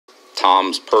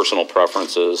Tom's personal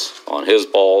preferences on his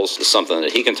balls is something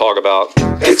that he can talk about.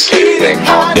 It's heating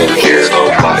hot in here,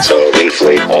 so hot, so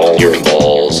inflate all your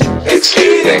balls. It's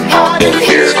heating hot in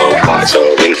here, so hot,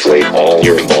 so inflate all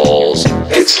your balls.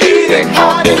 It's heating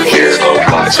hot in here, so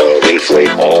hot, so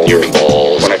inflate all your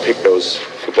balls. When I pick those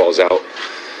footballs out,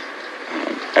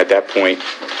 at that point,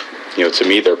 you know, to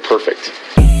me, they're perfect.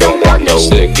 Don't want no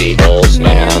sticky balls,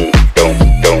 man. Don't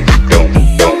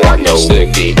want no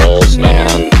sticky balls,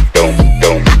 man.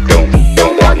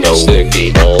 Don't want no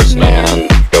sticky balls, man.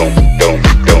 Don't.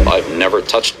 I've never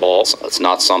touched balls. It's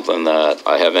not something that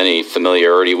I have any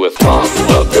familiarity with. Pump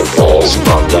up the balls,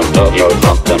 pump them up, yo,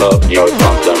 pump them up, yo,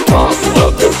 pump them, pump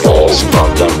up the balls,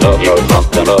 pump them up, yo,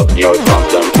 pump them up, yo,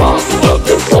 pump them, pump up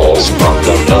the balls, pump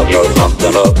them up, yo, pump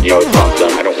them up, yo, pump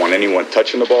them. I don't want anyone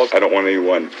touching the balls. I don't want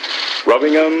anyone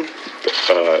rubbing them.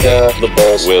 The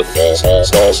balls with balls,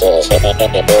 the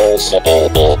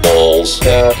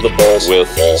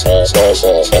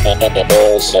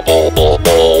balls with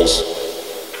balls.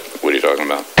 What are you talking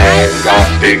about? I've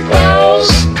got big balls.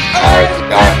 I've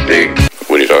got big.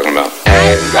 What are you talking about?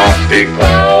 I've got big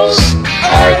balls.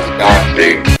 I've got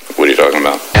big. What are you talking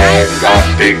about? I've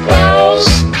got big balls.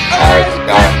 I've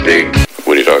got big.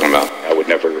 What are you talking about? I would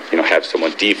never, you know, have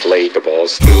someone deflate the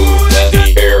balls. Move that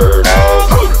air out.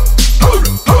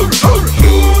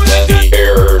 Move that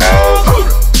air out.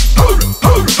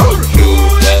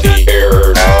 Move that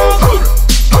air out.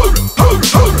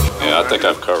 Yeah, I think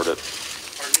I've covered it.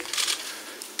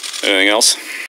 Anything else?